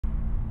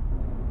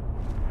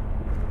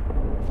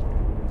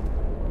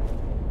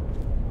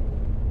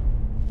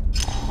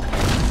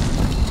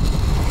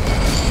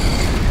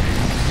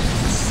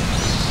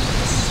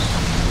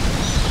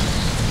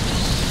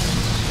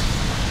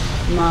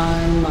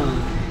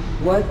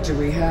What do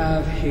we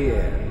have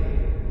here?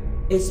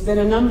 It's been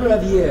a number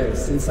of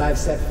years since I've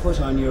set foot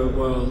on your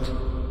world.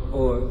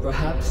 Or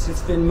perhaps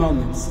it's been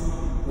moments.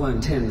 One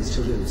tends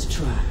to lose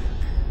track.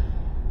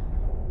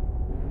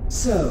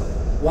 So,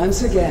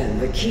 once again,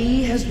 the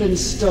key has been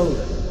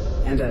stolen,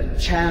 and a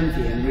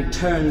champion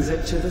returns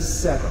it to the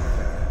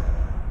sepulchre.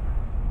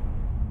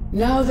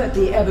 Now that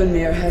the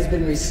Ebonmere has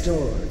been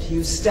restored,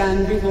 you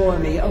stand before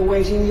me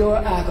awaiting your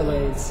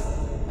accolades.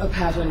 A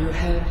pat on your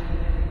head,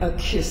 a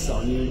kiss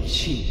on your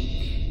cheek.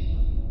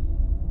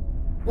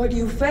 What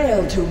you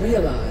fail to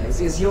realize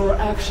is your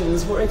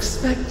actions were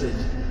expected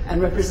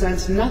and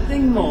represent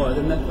nothing more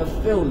than the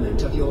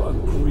fulfillment of your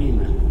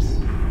agreement.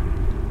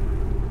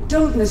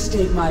 Don't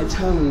mistake my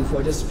tone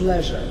for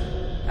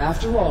displeasure.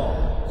 After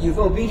all, you've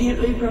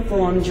obediently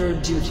performed your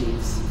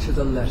duties to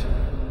the letter.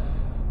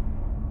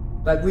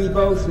 But we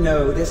both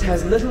know this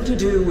has little to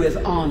do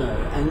with honor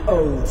and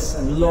oaths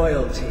and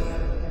loyalty.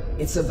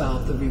 It's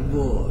about the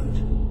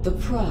reward, the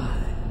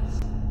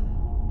prize.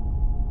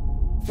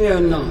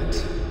 Fear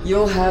not.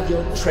 You'll have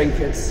your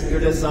trinkets, your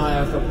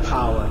desire for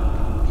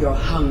power, your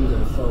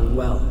hunger for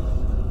wealth.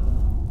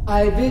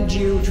 I bid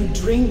you to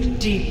drink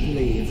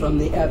deeply from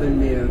the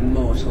Ebonmere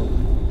mortal,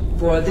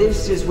 for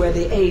this is where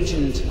the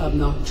agent of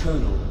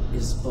Nocturnal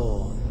is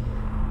born.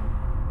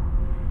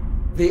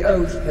 The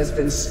oath has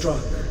been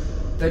struck,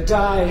 the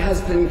die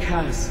has been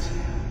cast,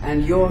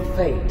 and your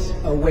fate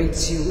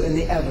awaits you in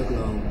the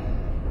Evergloam.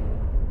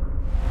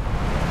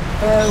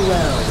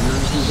 Farewell,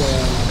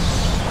 Nightingale.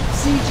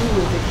 See to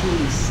it the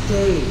key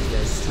stays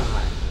this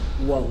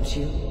time, won't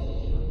you?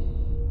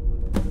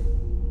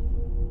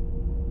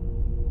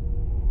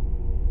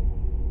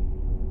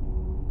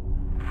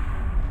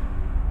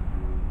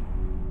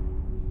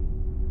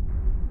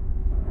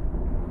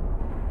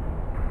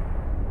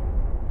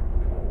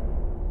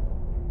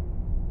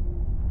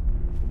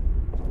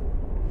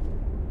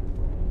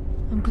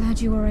 I'm glad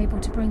you were able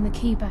to bring the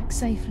key back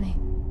safely.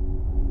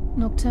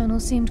 Nocturnal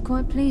seemed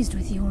quite pleased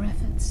with your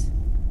efforts.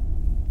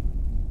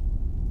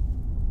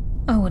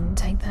 I wouldn't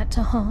take that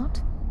to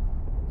heart.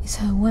 It's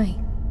her way.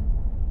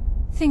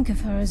 Think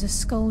of her as a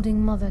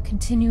scolding mother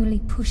continually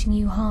pushing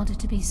you harder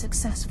to be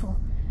successful,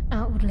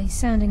 outwardly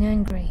sounding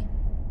angry,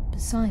 but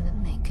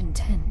silently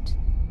content.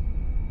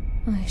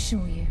 I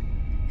assure you,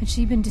 had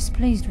she been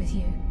displeased with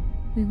you,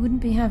 we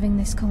wouldn't be having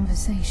this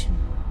conversation.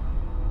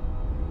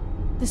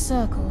 The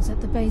circles at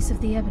the base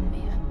of the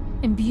Ebonmere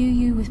imbue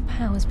you with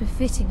powers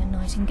befitting a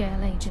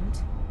Nightingale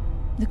agent.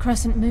 The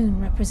crescent moon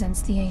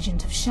represents the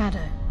agent of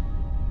shadow,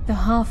 the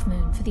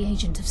half-moon for the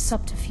agent of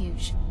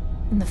subterfuge,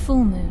 and the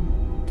full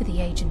moon for the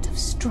agent of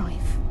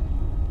strife.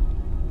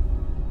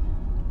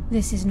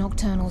 This is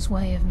Nocturnal's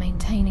way of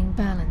maintaining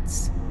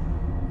balance.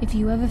 If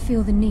you ever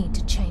feel the need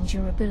to change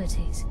your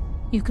abilities,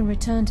 you can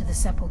return to the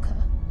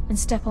Sepulchre and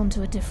step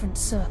onto a different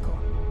circle.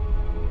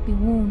 Be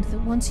warned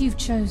that once you've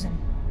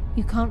chosen,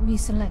 you can't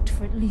reselect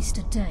for at least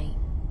a day.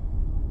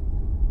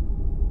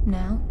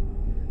 Now,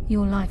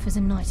 your life as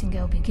a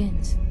Nightingale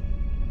begins.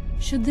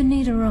 Should the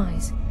need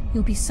arise,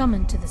 you'll be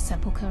summoned to the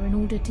Sepulchre in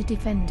order to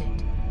defend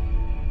it.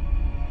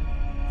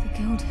 The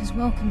Guild has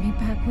welcomed me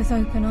back with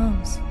open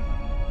arms.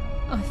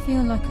 I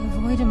feel like a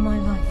void in my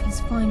life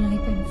has finally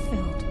been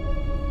filled.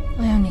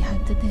 I only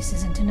hope that this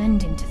isn't an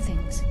ending to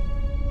things,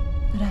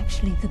 but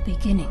actually the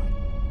beginning.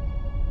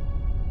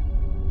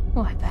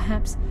 Why,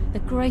 perhaps the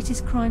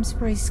greatest crime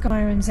spree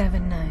Skyrim's ever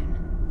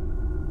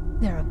known.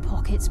 There are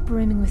pockets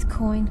brimming with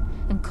coin,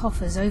 and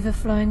coffers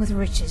overflowing with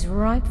riches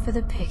ripe for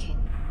the picking.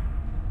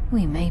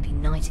 We may be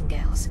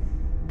Nightingales,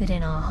 but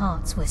in our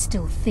hearts we're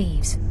still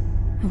thieves,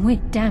 and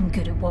we're damn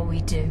good at what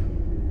we do.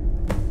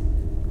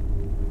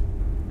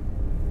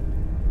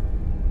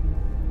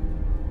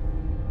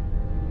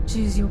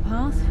 Choose your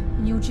path,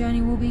 and your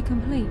journey will be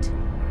complete.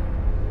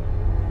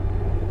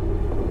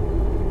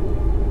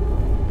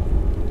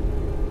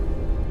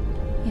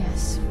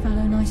 Yes,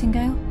 fellow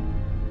Nightingale?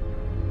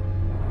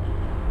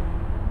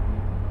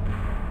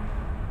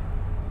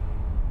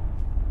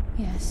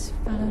 Yes,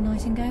 fellow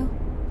Nightingale?